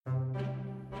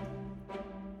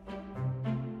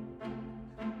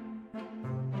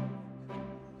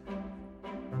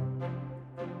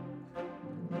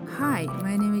Hi,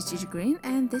 my name is Gigi Green,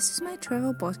 and this is my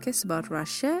travel podcast about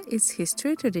Russia, its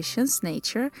history, traditions,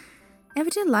 nature,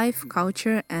 everyday life,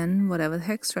 culture, and whatever the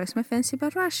heck strikes my fancy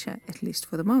about Russia, at least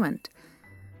for the moment.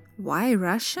 Why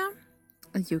Russia?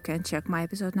 You can check my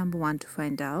episode number 1 to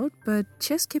find out, but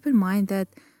just keep in mind that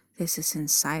this is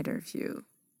insider view.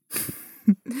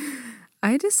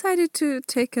 I decided to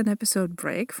take an episode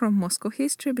break from Moscow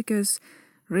history because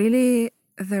really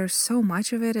there's so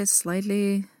much of it, it's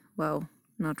slightly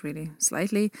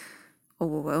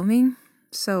overwhelming.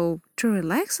 So to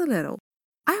relax a little,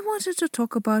 I wanted to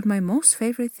talk about my most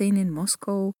favorite thing in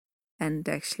Moscow and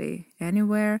actually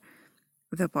anywhere,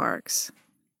 the parks.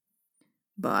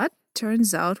 But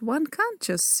turns out one can't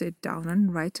just sit down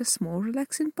and write a small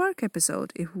relaxing park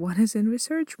episode if one is in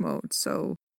research mode.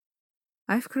 So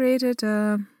I've created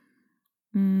not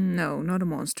a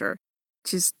monster,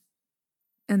 just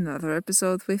another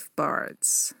episode with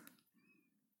birds.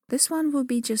 This one will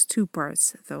be just 2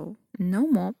 parts though, no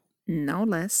more, no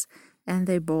less, and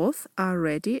they both are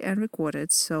ready and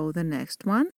recorded, so the next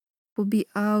one will be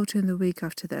out in the week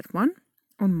after that one,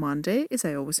 on Monday, as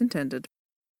I always intended.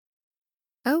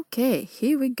 Okay,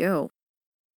 here we go.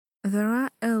 There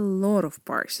are a lot of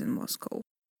parks in Moscow.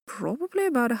 Probably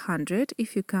about 100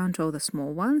 if you count all the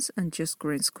small ones and just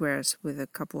green squares with a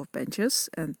couple of benches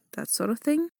and that sort of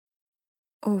thing.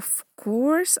 Of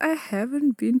course, I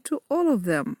haven't been to all of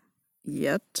them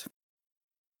yet.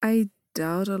 I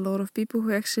doubt a lot of people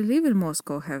who actually live in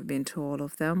Moscow have been to all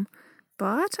of them,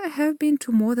 but I have been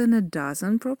to more than a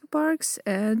dozen proper parks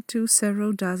and to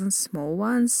several dozen small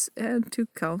ones and to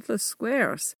countless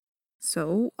squares.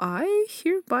 So I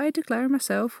hereby declare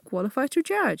myself qualified to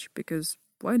judge, because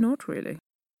why not really?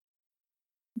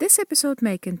 This episode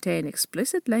may contain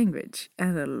explicit language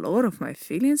and a lot of my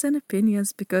feelings and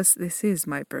opinions because this is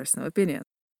my personal opinion.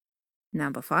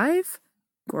 Number 5,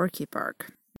 Gorky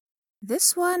Park.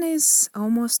 This one is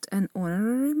almost an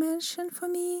honorary mention for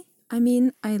me. I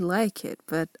mean, I like it,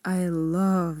 but I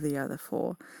love the other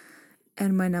 4.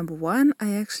 And my number 1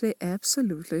 I actually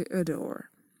absolutely adore.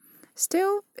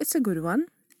 Still, it's a good one,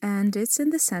 and it's in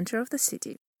the center of the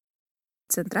city.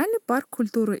 Центральный парк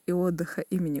культуры и отдыха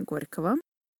имени Горького,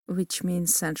 which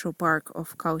means Central Park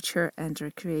of Culture and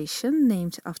Recreation,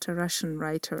 named after Russian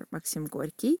writer Maxim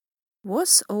Gorky,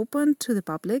 was opened to the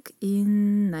public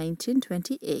in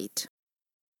 1928.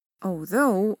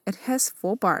 Although it has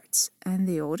 4 parts, and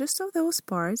the oldest of those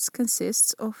parts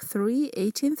consists of 3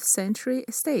 18th century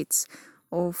estates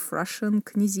of Russian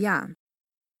knyazya.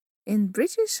 In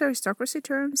British aristocracy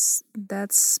terms,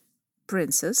 that's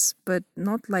princes, but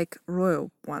not like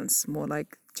royal ones, more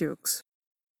like dukes.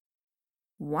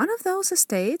 One of those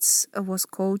estates was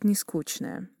called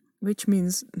Neskuchne, which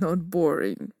means not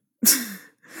boring.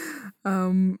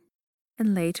 And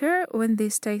later, when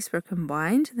these estates were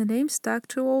combined, the name stuck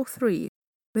to all 3,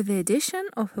 with the addition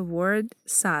of the word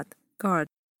sad, garden.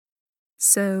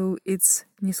 So it's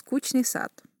Neskuchny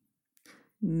sad.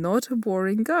 Not a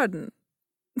boring garden.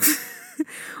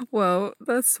 Well,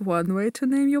 that's one way to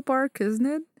name your park, isn't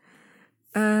it?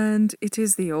 And it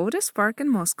is the oldest park in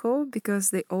Moscow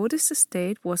because the oldest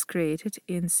estate was created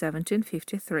in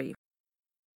 1753.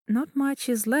 Not much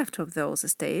is left of those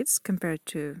estates compared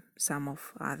to some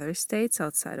of other estates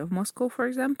outside of Moscow, for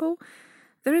example.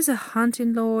 There is a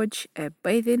hunting lodge, a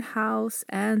bathing house,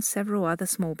 and several other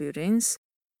small buildings,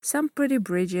 some pretty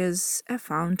bridges, a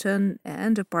fountain,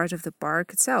 and a part of the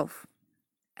park itself.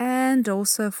 And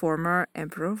also a former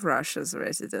Emperor of Russia's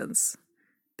residence.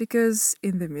 Because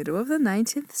in the middle of the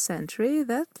 19th century,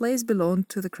 that place belonged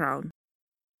to the crown.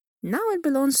 Now it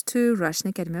belongs to Russian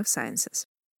Academy of Sciences.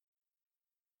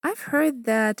 I've heard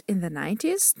that in the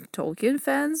 90s, Tolkien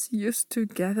fans used to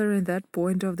gather in that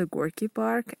point of the Gorky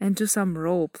Park and do some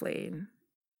role-playing.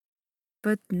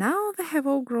 But now they have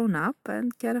all grown up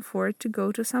and can afford to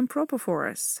go to some proper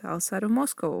forests outside of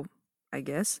Moscow, I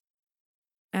guess.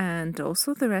 And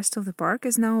also the rest of the park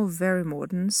is now very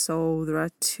modern, so there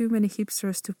are too many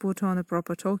hipsters to put on a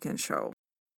proper Tolkien show.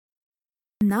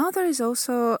 Now there is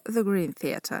also the Green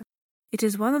Theatre. It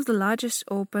is one of the largest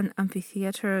open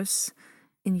amphitheaters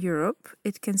in Europe.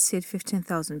 It can seat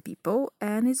 15,000 people,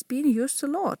 and it's being used a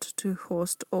lot to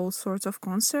host all sorts of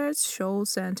concerts,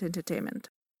 shows, and entertainment.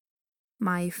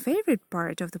 My favorite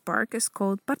part of the park is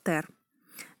called parterre.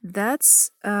 That's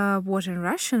what in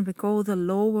Russian we call the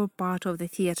lower part of the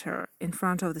theater, in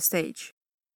front of the stage.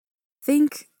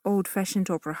 Think old-fashioned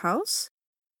opera house,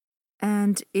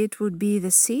 and it would be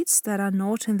the seats that are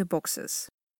not in the boxes.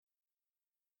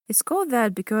 It's called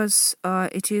that because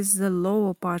it is the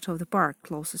lower part of the park,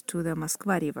 closest to the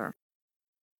Moskva River.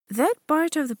 That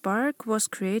part of the park was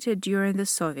created during the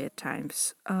Soviet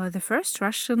times. The first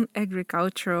Russian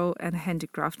agricultural and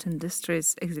handicraft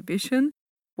industries exhibition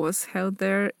was held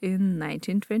there in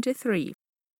 1923.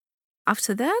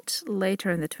 After that,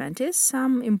 later in the 20s,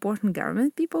 some important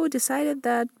government people decided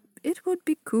that it would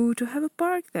be cool to have a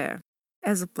park there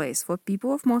as a place for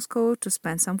people of Moscow to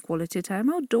spend some quality time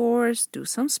outdoors, do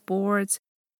some sports,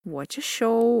 watch a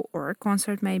show or a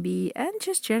concert maybe, and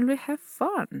just generally have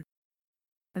fun.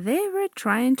 They were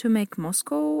trying to make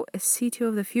Moscow a city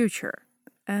of the future,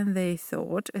 and they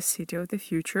thought a city of the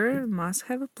future must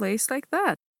have a place like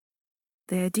that.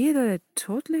 The idea that I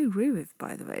totally agree with,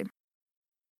 by the way.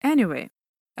 Anyway,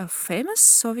 a famous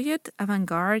Soviet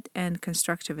avant-garde and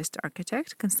constructivist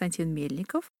architect, Konstantin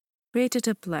Melnikov, created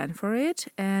a plan for it,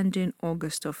 and in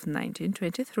August of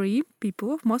 1923,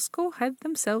 people of Moscow had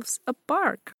themselves a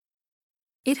park.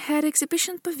 It had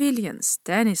exhibition pavilions,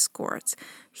 tennis courts,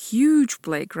 huge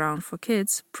playground for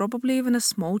kids, probably even a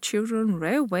small children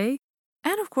railway,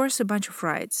 and of course a bunch of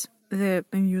rides. The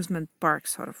amusement park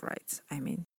sort of rides, I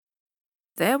mean.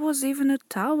 There was even a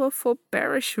tower for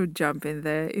parachute jumping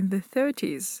there in the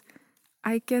 30s.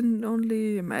 I can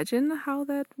only imagine how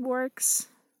that works.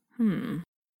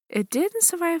 It didn't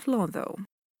survive long though.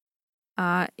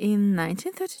 In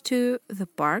 1932, the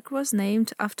park was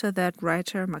named after that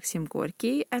writer Maxim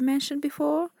Gorky I mentioned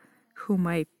before, whom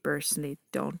I personally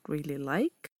don't really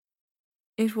like.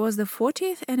 It was the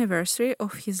 40th anniversary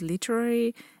of his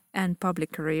literary and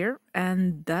public career,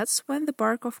 and that's when the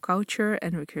Park of Culture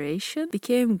and Recreation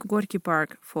became Gorky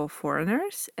Park for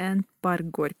foreigners and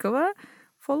Park Gorького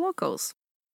for locals.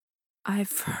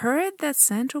 I've heard that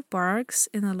central parks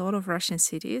in a lot of Russian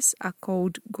cities are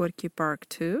called Gorky Park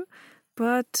too,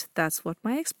 but that's what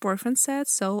my ex-boyfriend said,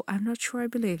 so I'm not sure I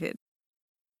believe it.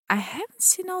 I haven't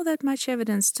seen all that much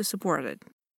evidence to support it.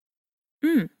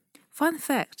 Fun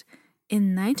fact,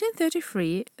 in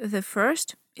 1933, the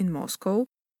first, in Moscow,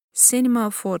 cinema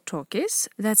for talkies,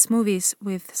 that's movies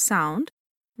with sound,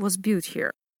 was built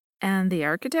here. And the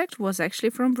architect was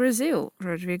actually from Brazil,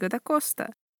 Rodrigo da Costa.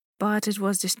 But it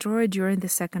was destroyed during the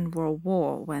Second World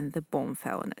War when the bomb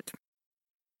fell on it.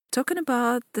 Talking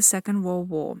about the Second World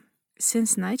War,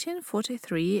 since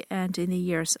 1943 and in the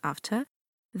years after,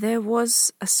 there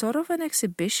was a sort of an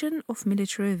exhibition of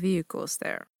military vehicles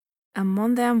there.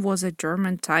 Among them was a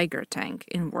German Tiger tank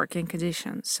in working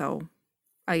condition, so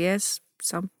I guess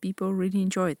some people really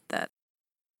enjoyed that.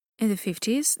 In the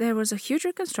 50s, there was a huge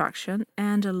reconstruction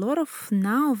and a lot of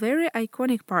now very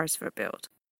iconic parts were built.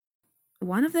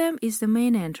 One of them is the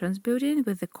main entrance building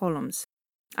with the columns.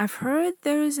 I've heard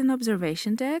there is an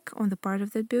observation deck on the part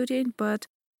of that building, but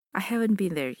I haven't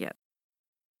been there yet.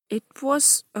 It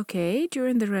was okay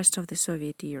during the rest of the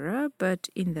Soviet era, but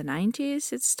in the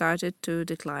 90s it started to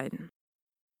decline.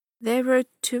 There were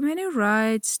too many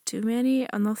rides, too many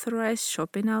unauthorized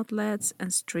shopping outlets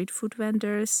and street food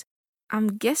vendors.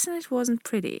 I'm guessing it wasn't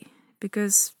pretty,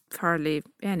 because hardly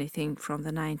anything from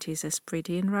the 90s is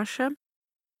pretty in Russia.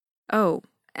 Oh,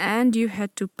 and you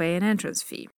had to pay an entrance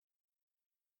fee.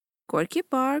 Gorky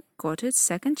Park got its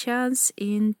second chance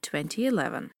in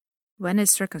 2011, when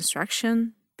its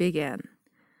reconstruction began.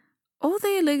 All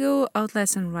the illegal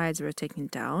outlets and rides were taken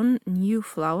down, new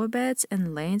flower beds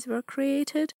and lanes were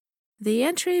created, the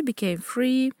entry became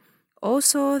free,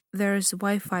 also there's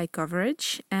Wi-Fi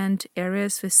coverage and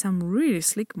areas with some really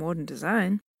slick modern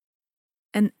design.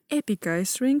 An epic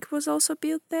ice rink was also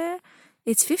built there.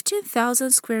 It's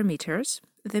 15,000 square meters,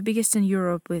 the biggest in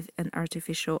Europe with an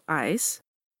artificial ice.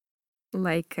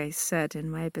 Like I said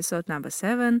in my episode number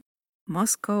 7,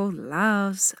 Moscow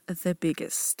loves the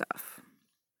biggest stuff.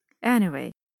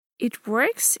 Anyway, it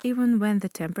works even when the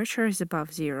temperature is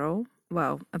above zero,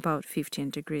 well, about 15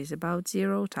 degrees above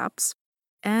zero tops,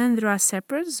 and there are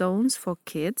separate zones for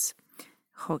kids,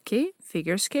 hockey,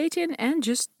 figure skating, and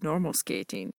just normal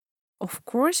skating. Of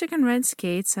course, you can rent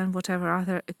skates and whatever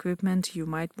other equipment you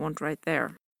might want right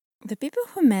there. The people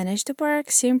who manage the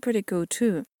park seem pretty cool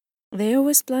too. They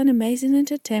always plan amazing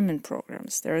entertainment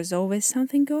programs. There is always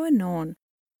something going on.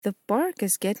 The park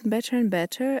is getting better and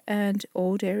better, and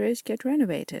old areas get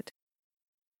renovated.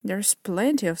 There's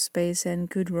plenty of space and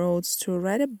good roads to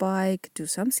ride a bike, do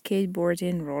some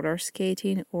skateboarding, roller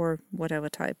skating, or whatever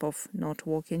type of not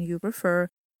walking you prefer,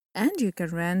 and you can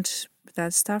rent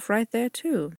that stuff right there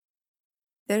too.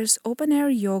 There's open-air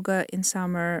yoga in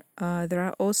summer. There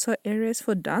are also areas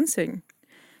for dancing.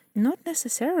 Not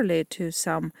necessarily to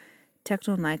some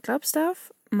techno nightclub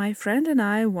stuff. My friend and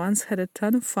I once had a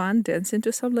ton of fun dancing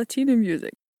to some Latino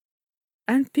music.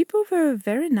 And people were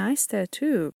very nice there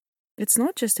too. It's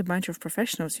not just a bunch of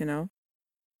professionals, you know.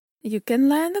 You can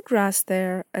lie on the grass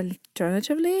there.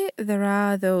 Alternatively, there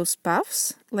are those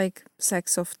puffs, like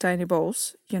sacks of tiny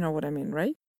balls. You know what I mean,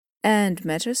 right? And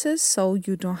mattresses, so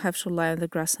you don't have to lie on the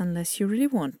grass unless you really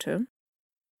want to.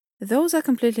 Those are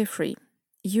completely free.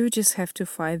 You just have to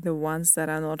find the ones that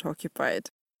are not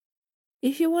occupied.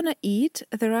 If you want to eat,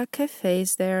 there are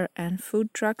cafes there and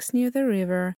food trucks near the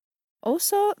river.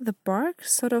 Also, the park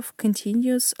sort of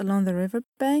continues along the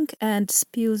riverbank and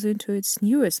spills into its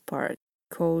newest part,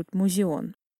 called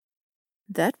Muzeon.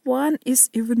 That one is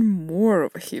even more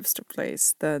of a hipster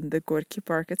place than the Gorky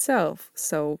Park itself,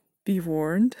 so be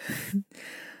warned.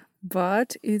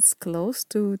 But it's close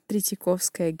to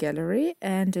Tritikovskaya Gallery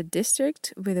and a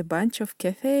district with a bunch of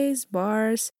cafes,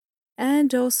 bars,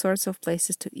 and all sorts of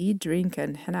places to eat, drink,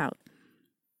 and hang out.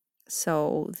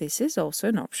 So this is also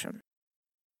an option.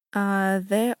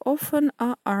 There often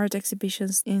are art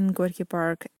exhibitions in Gorky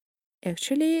Park.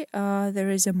 Actually,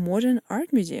 there is a modern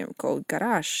art museum called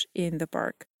Garage in the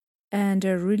park, and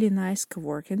a really nice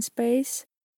co-working space,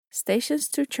 stations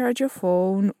to charge your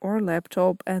phone or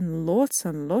laptop, and lots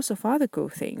of other cool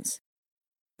things.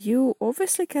 You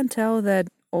obviously can tell that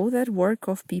all that work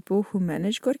of people who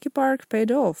manage Gorky Park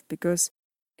paid off, because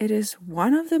it is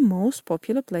one of the most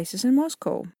popular places in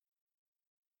Moscow.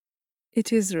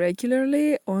 It is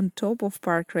regularly on top of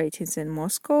park ratings in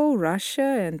Moscow, Russia,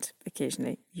 and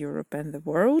occasionally Europe and the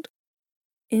world.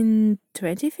 In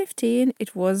 2015,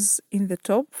 it was in the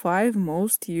top 5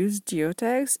 most used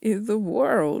geotags in the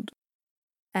world.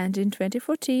 And in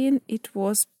 2014, it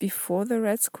was before the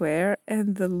Red Square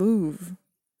and the Louvre.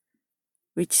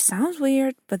 Which sounds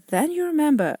weird, but then you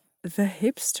remember the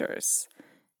hipsters.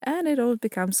 And it all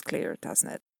becomes clear, doesn't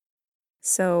it?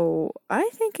 So,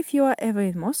 I think if you are ever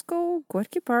in Moscow,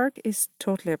 Gorky Park is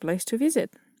totally a place to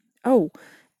visit. Oh,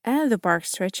 and the park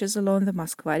stretches along the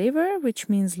Moskva River, which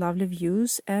means lovely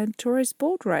views and tourist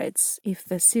boat rides, if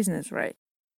the season is right.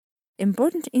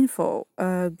 Important info,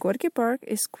 Gorky Park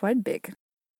is quite big.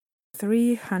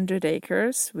 300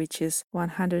 acres, which is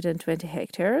 120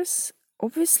 hectares.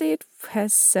 Obviously, it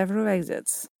has several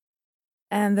exits.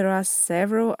 And there are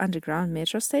several underground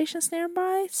metro stations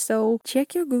nearby, so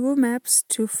check your Google Maps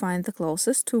to find the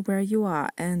closest to where you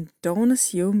are and don't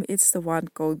assume it's the one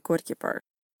called Gorky Park.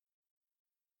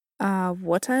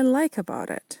 What I like about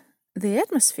it? The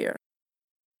atmosphere.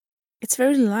 It's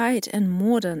very light and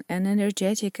modern and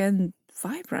energetic and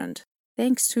vibrant,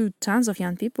 thanks to tons of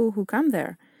young people who come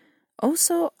there.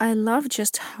 Also, I love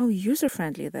just how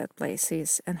user-friendly that place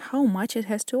is and how much it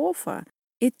has to offer.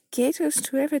 It caters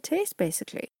to every taste,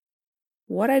 basically.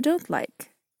 What I don't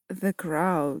like? The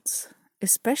crowds,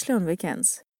 especially on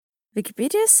weekends.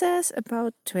 Wikipedia says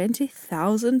about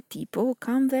 20,000 people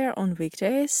come there on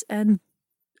weekdays and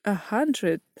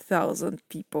 100,000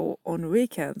 people on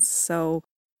weekends, so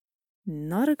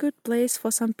not a good place for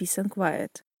some peace and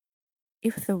quiet.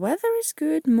 If the weather is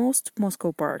good, most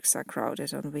Moscow parks are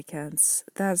crowded on weekends.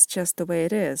 That's just the way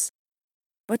it is.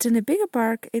 But in a bigger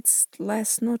park, it's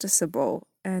less noticeable,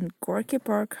 and Gorky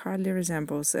Park hardly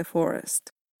resembles a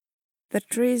forest. The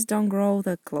trees don't grow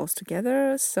that close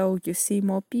together, so you see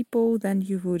more people than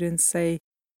you would in, say,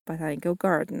 botanical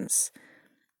gardens.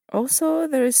 Also,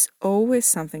 there is always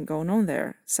something going on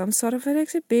there, some sort of an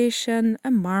exhibition,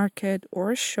 a market,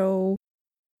 or a show,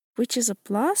 which is a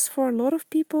plus for a lot of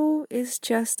people. It's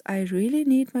just I really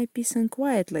need my peace and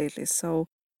quiet lately, so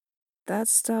that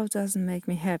stuff doesn't make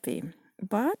me happy.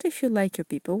 But if you like your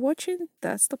people watching,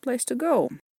 that's the place to go.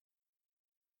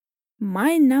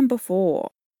 My number 4.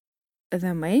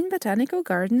 The main botanical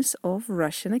gardens of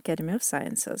Russian Academy of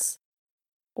Sciences,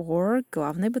 or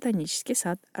Главный ботанический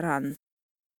сад РАН.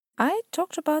 I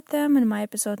talked about them in my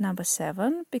episode number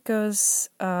 7 because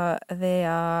they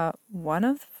are one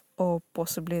of, or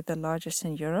possibly the largest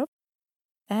in Europe,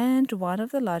 and one of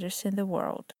the largest in the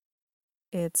world.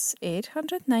 It's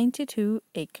 892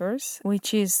 acres,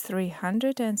 which is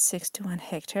 361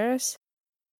 hectares,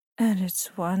 and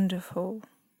it's wonderful.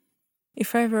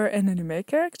 If I were an anime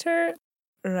character,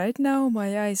 right now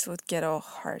my eyes would get all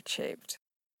heart-shaped.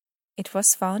 It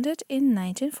was founded in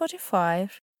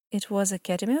 1945. It was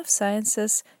Academy of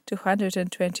Sciences'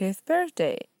 220th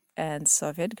birthday, and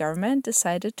Soviet government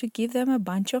decided to give them a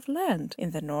bunch of land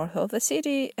in the north of the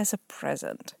city as a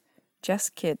present.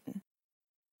 Just kidding.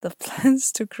 The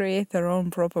plans to create their own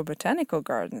proper botanical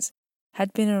gardens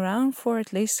had been around for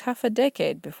at least half a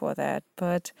decade before that,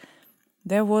 but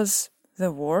there was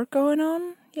the war going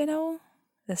on,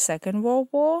 the Second World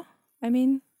War,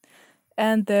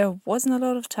 and there wasn't a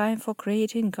lot of time for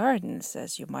creating gardens,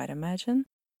 as you might imagine.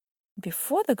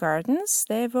 Before the gardens,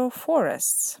 there were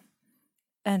forests,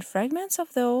 and fragments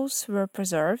of those were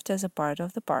preserved as a part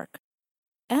of the park.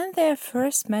 And they are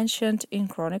first mentioned in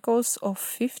chronicles of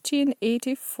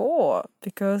 1584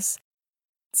 because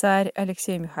Tsar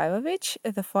Alexei Mikhailovich,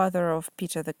 the father of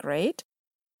Peter the Great,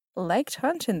 liked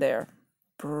hunting there,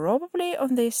 probably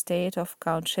on the estate of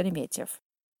Count Sheremetyev,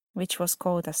 which was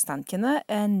called Ostankino,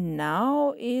 and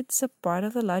now it's a part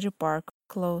of the larger park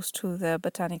close to the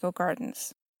botanical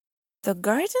gardens. The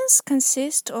gardens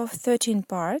consist of 13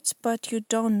 parts, but you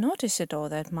don't notice it all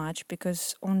that much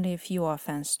because only a few are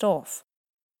fenced off.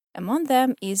 Among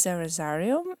them is a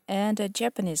rosarium and a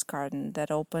Japanese garden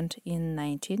that opened in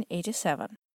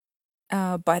 1987.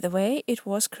 By the way, it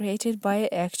was created by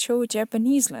actual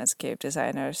Japanese landscape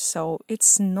designers, so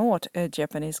it's not a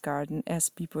Japanese garden as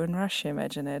people in Russia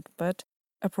imagine it, but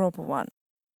a proper one.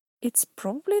 It's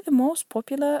probably the most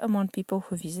popular among people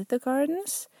who visit the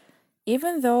gardens,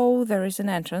 even though there is an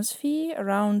entrance fee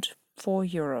around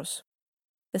 €4.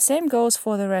 The same goes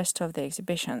for the rest of the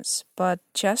exhibitions, but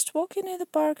just walking in the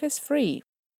park is free.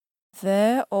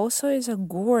 There also is a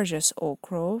gorgeous oak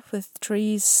grove with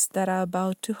trees that are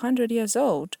about 200 years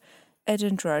old, a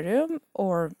dendrarium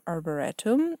or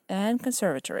arboretum, and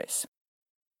conservatories.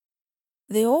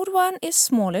 The old one is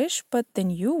smallish, but the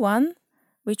new one,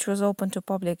 which was open to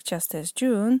public just this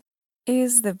June,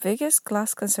 is the biggest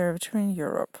glass conservatory in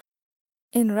Europe.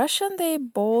 In Russian, they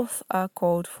both are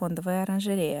called Fondovaya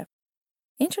Orangeria.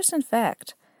 Interesting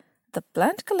fact, the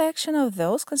plant collection of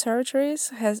those conservatories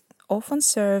has often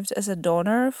served as a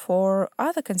donor for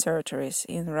other conservatories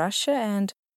in Russia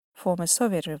and former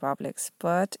Soviet republics,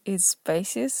 but its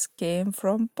basis came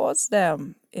from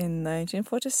Potsdam in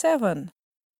 1947,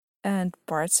 and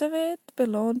parts of it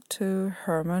belonged to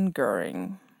Hermann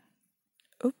Göring.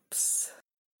 Oops.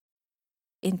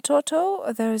 In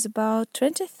total, there is about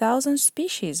 20,000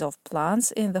 species of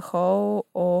plants in the whole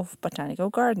of botanical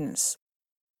gardens.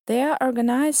 They are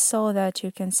organized so that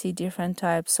you can see different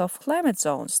types of climate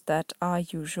zones that are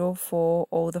usual for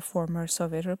all the former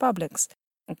Soviet republics,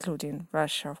 including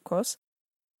Russia, of course.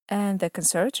 And the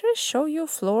conservatories show you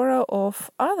flora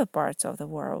of other parts of the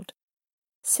world.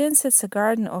 Since it's a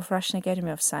garden of Russian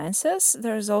Academy of Sciences,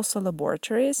 there's also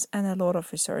laboratories and a lot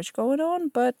of research going on,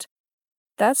 but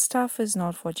that stuff is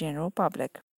not for general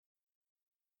public.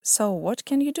 So what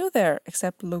can you do there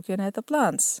except looking at the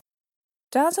plants?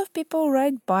 Tons of people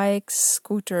ride bikes,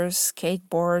 scooters,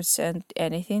 skateboards, and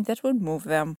anything that would move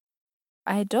them.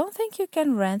 I don't think you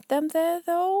can rent them there,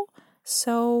 though,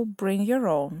 so bring your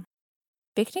own.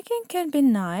 Picnicking can be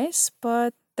nice,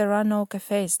 but there are no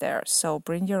cafes there, so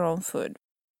bring your own food.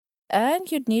 And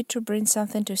you'd need to bring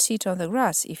something to sit on the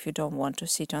grass if you don't want to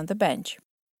sit on the bench.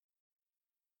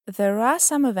 There are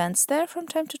some events there from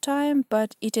time to time,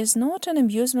 but it is not an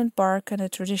amusement park in a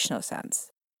traditional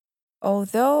sense.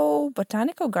 Although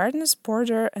botanical gardens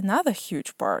border another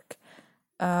huge park,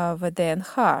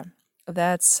 ВДНХ,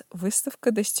 that's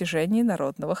Выставка достижений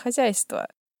народного хозяйства,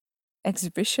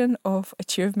 Exhibition of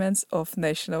Achievements of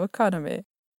National Economy.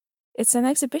 It's an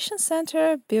exhibition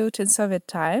center built in Soviet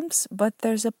times, but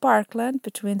there's a parkland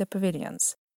between the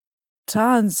pavilions.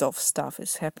 Tons of stuff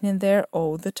is happening there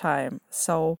all the time,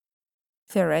 so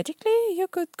theoretically you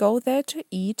could go there to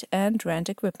eat and rent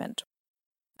equipment.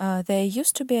 There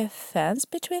used to be a fence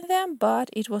between them,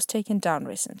 but it was taken down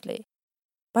recently.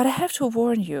 But I have to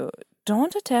warn you,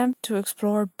 don't attempt to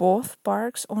explore both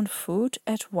parks on foot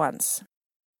at once,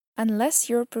 unless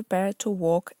you're prepared to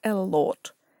walk a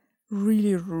lot.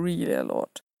 Really, really a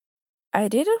lot. I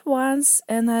did it once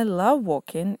and I love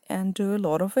walking and do a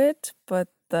lot of it, but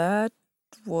that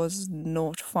was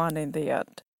not fun in the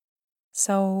end.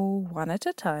 So, one at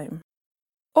a time.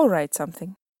 Or write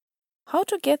something. How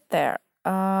to get there?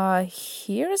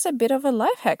 Here's a bit of a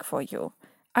life hack for you.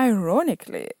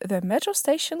 Ironically, the metro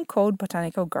station called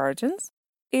Botanical Gardens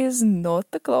is not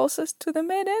the closest to the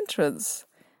main entrance.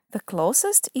 The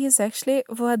closest is actually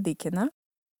Vladikino.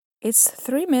 It's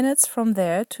 3 minutes from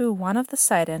there to one of the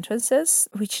side entrances,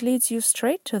 which leads you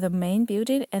straight to the main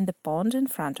building and the pond in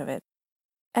front of it.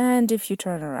 And if you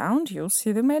turn around, you'll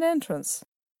see the main entrance.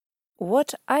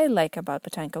 What I like about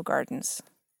Botanical Gardens: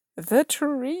 the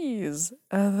trees,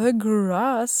 the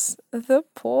grass, the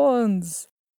ponds,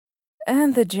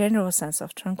 and the general sense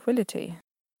of tranquility.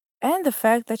 And the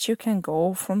fact that you can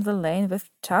go from the lane with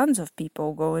tons of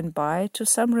people going by to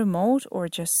some remote or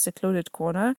just secluded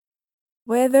corner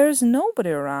where there's nobody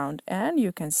around and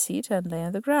you can sit and lay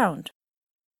on the ground.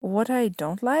 What I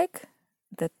don't like?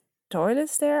 The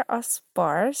toilets there are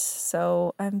sparse,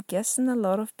 so I'm guessing a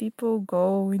lot of people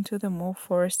go into the more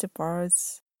foresty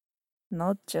parts,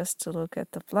 not just to look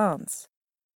at the plants.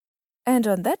 And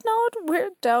on that note, we're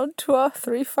down to our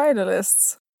 3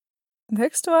 finalists.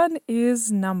 Next one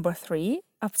is number 3,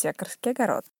 Aptekarский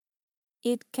огород.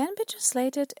 It can be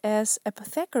translated as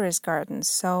apothecary's garden,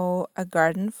 so a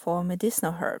garden for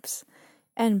medicinal herbs.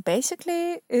 And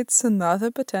basically, it's another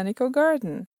botanical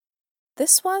garden.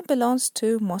 This one belongs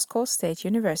to Moscow State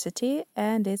University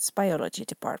and its biology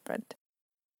department.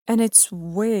 And it's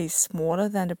way smaller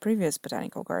than the previous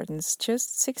botanical gardens,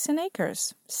 just 16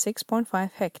 acres,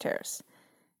 6.5 hectares.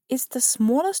 It's the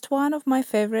smallest one of my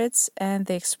favorites, and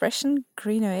the expression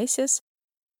green oasis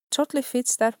totally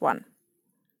fits that one.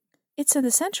 It's in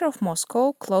the center of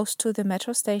Moscow, close to the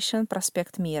metro station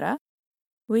Prospekt Mira,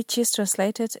 which is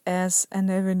translated as an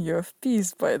avenue of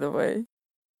peace, by the way.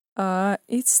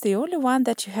 It's the only one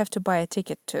that you have to buy a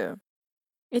ticket to.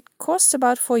 It costs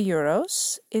about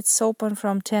 €4. It's open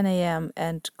from 10 a.m.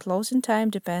 and closing time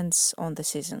depends on the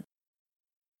season.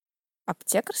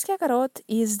 Aptekarski Огород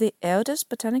is the oldest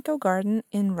botanical garden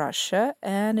in Russia,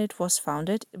 and it was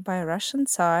founded by Russian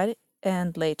Tsar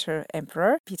and later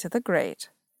Emperor Peter the Great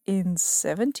in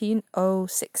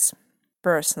 1706,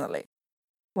 personally.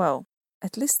 Well,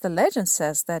 at least the legend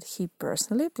says that he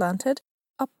personally planted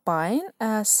a pine,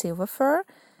 a silver fir,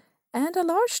 and a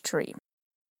large tree.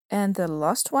 And the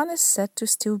last one is said to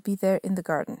still be there in the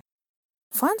garden.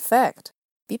 Fun fact,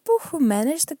 people who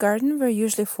managed the garden were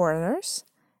usually foreigners,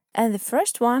 and the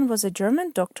first one was a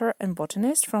German doctor and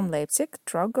botanist from Leipzig,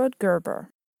 Traugott Gerber.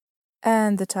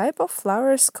 And the type of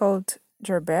flower is called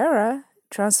Gerbera,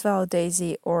 Transvaal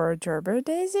daisy, or Gerber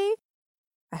daisy.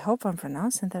 I hope I'm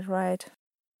pronouncing that right.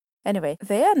 Anyway,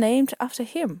 they are named after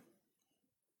him.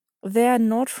 They are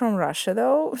not from Russia,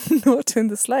 though, not in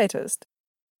the slightest.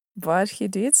 But he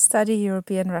did study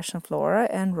European Russian flora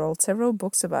and wrote several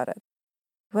books about it.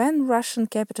 When Russian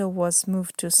capital was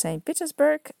moved to St.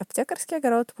 Petersburg, Aptekarski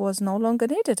Огород was no longer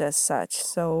needed as such,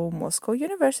 so Moscow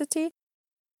University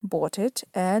bought it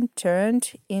and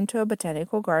turned into a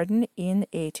botanical garden in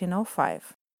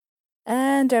 1805.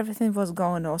 And everything was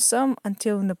going awesome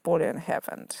until Napoleon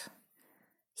happened.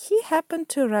 He happened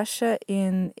to Russia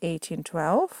in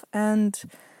 1812, and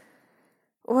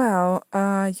well,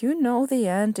 you know the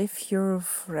end if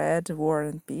you've read War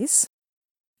and Peace.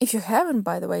 If you haven't,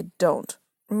 by the way, don't.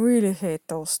 Really hate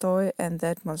Tolstoy and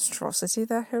that monstrosity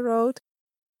that he wrote.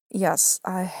 Yes,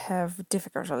 I have a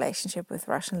difficult relationship with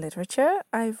Russian literature.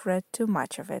 I've read too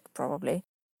much of it, probably.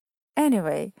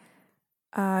 Anyway,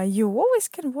 you always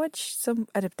can watch some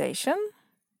adaptation,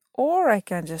 or I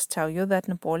can just tell you that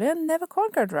Napoleon never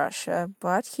conquered Russia,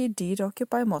 but he did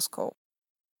occupy Moscow.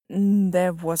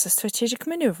 There was a strategic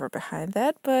maneuver behind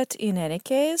that, but in any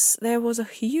case, there was a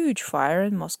huge fire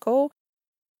in Moscow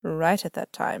right at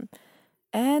that time,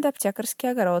 and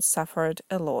Aptekarski Огород suffered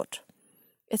a lot.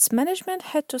 Its management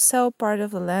had to sell part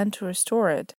of the land to restore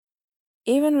it.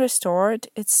 Even restored,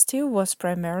 it still was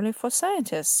primarily for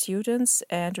scientists, students,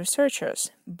 and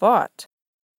researchers. But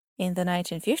in the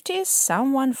 1950s,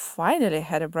 someone finally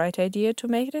had a bright idea to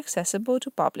make it accessible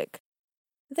to public.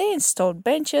 They installed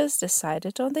benches,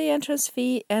 decided on the entrance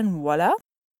fee, and voila!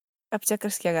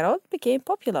 Aptekarski Огород became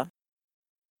popular.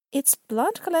 Its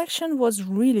plant collection was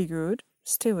really good,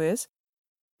 still is,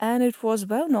 and it was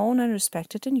well known and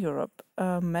respected in Europe.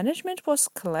 Management was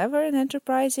clever and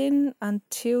enterprising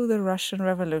until the Russian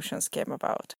revolutions came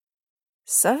about.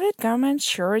 Soviet government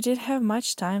sure didn't have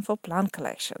much time for plant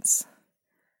collections.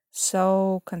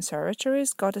 So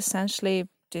conservatories got essentially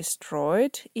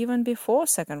destroyed even before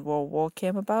Second World War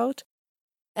came about.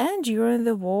 And during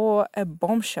the war, a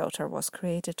bomb shelter was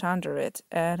created under it,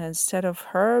 and instead of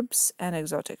herbs and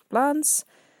exotic plants,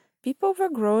 people were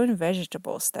growing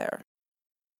vegetables there.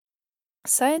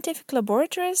 Scientific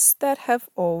laboratories that have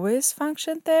always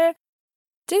functioned there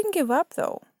didn't give up,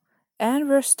 though, and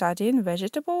were studying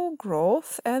vegetable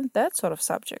growth and that sort of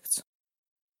subjects.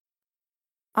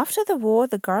 After the war,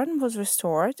 the garden was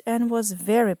restored and was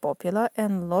very popular,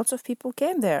 and lots of people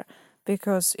came there,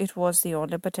 because it was the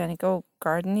only botanical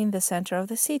garden in the center of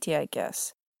the city, I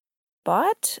guess.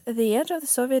 But the end of the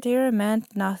Soviet era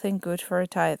meant nothing good for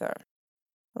it either.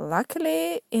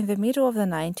 Luckily, in the middle of the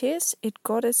 90s, it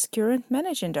got its current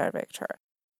managing director.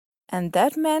 And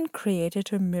that man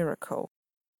created a miracle.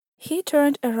 He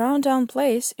turned a rundown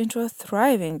place into a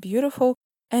thriving, beautiful,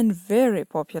 and very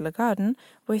popular garden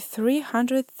with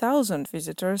 300,000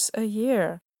 visitors a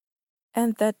year.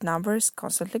 And that number is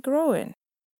constantly growing.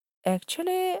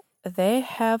 Actually, they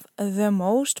have the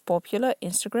most popular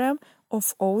Instagram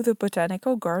of all the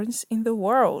botanical gardens in the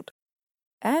world,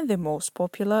 and the most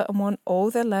popular among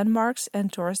all the landmarks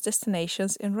and tourist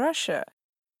destinations in Russia.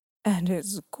 And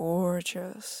it's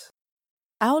gorgeous.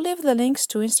 I'll leave the links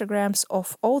to Instagrams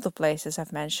of all the places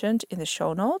I've mentioned in the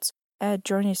show notes at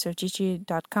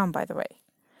journeysofgigi.com, by the way.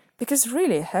 Because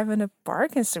really, having a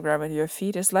park Instagram at your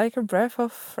feed is like a breath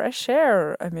of fresh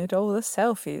air amid all the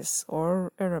selfies,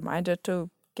 or a reminder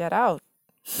to get out.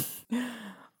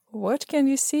 What can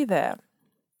you see there?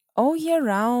 All year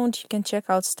round, you can check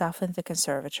out stuff in the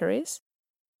conservatories.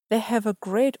 They have a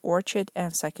great orchid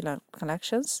and succulent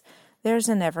collections. There's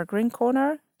an evergreen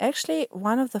corner. Actually,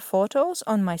 one of the photos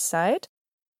on my site,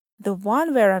 the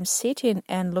one where I'm sitting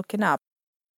and looking up,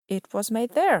 it was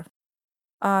made there.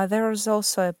 There is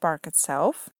also a park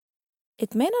itself.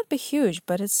 It may not be huge,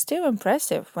 but it's still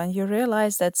impressive when you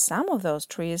realize that some of those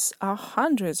trees are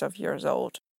hundreds of years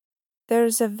old.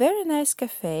 There's a very nice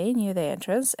cafe near the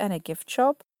entrance and a gift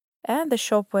shop, and the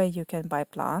shop where you can buy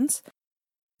plants.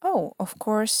 Oh, of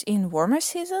course, in warmer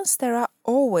seasons there are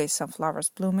always some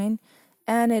flowers blooming,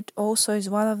 and it also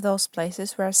is one of those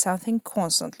places where something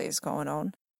constantly is going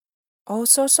on. All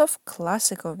sorts of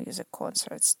classical music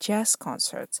concerts, jazz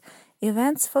concerts,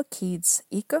 events for kids,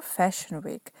 eco-fashion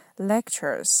week,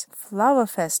 lectures, flower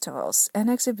festivals, and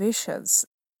exhibitions.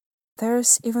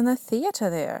 There's even a theater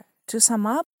there. To sum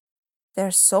up,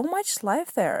 there's so much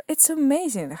life there. It's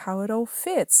amazing how it all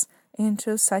fits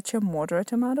into such a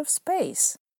moderate amount of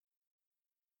space.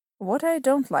 What I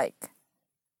don't like,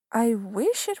 I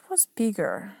wish it was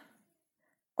bigger.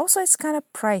 Also, it's kind of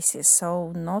pricey,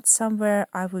 so not somewhere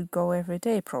I would go every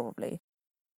day probably.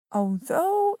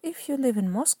 Although, if you live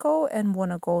in Moscow and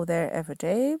want to go there every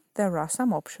day, there are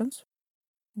some options.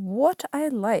 What I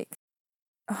like,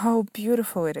 how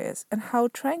beautiful it is and how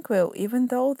tranquil, even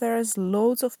though there's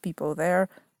loads of people there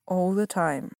all the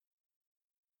time.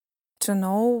 To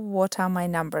know what are my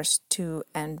numbers 2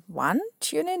 and 1,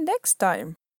 tune in next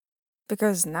time.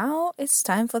 Because now it's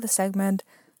time for the segment,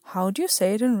 How do you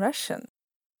say it in Russian?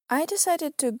 I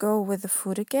decided to go with the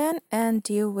food again and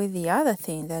deal with the other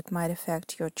thing that might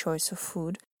affect your choice of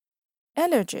food,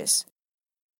 allergies.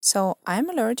 So I'm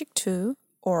allergic to,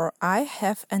 or I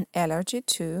have an allergy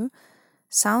to,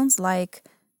 sounds like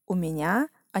у меня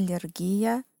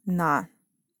аллергия на.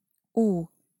 У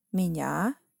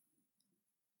меня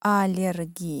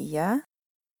аллергия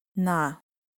на.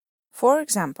 For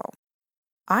example,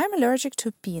 I'm allergic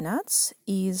to peanuts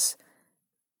is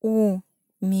у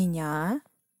меня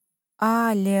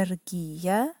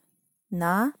аллергия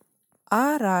на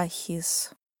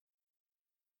арахис.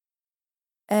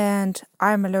 And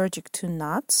I'm allergic to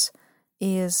nuts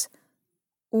is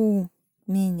у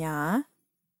меня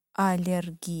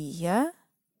аллергия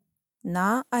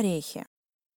на орехи.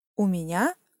 У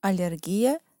меня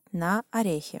аллергия на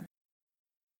орехи.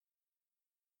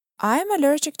 I'm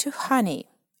allergic to honey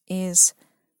is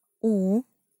у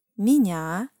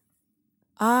меня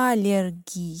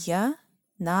аллергия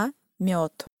на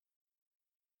мед.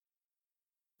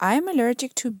 I'm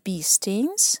allergic to bee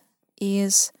stings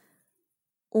is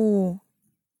у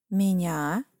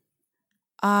меня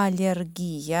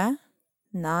аллергия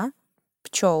на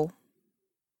пчел.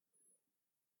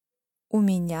 У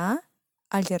меня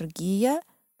аллергия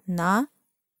на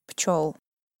пчел.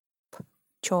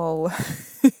 Пчел.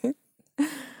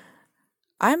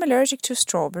 I'm allergic to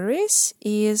strawberries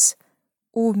is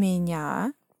у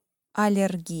меня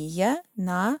аллергия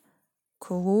на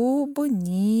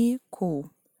клубнику.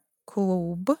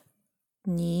 Клубнику.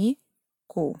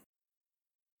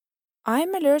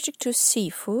 I'm allergic to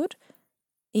seafood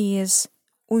is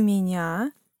у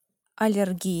меня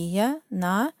аллергия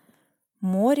на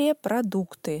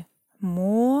морепродукты.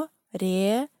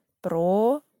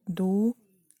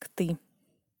 Морепродукты.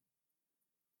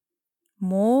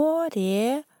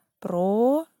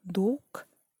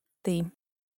 Морепродукты.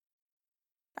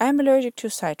 I'm allergic to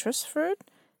citrus fruit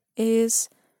is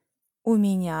у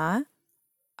меня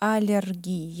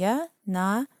аллергия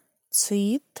на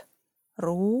цитрусы.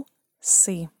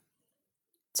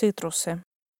 Цитрусы.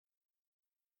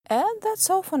 And that's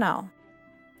all for now.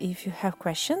 If you have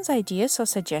questions, ideas, or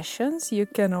suggestions, you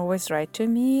can always write to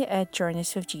me at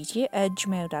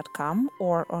journeyswithgigi@gmail.com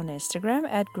or on Instagram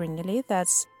at Greenily,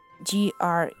 that's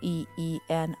GREENILY.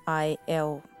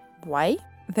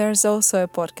 There's also a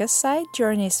podcast site,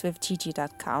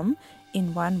 journeyswithgigi.com,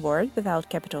 in one word without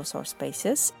capitals or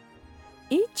spaces.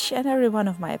 Each and every one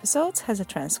of my episodes has a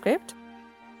transcript.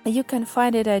 You can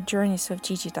find it at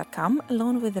journeyswithgigi.com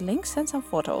along with the links and some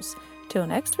photos. Till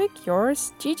next week,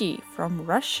 yours, Gigi, from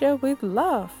Russia with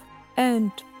love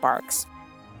and barks.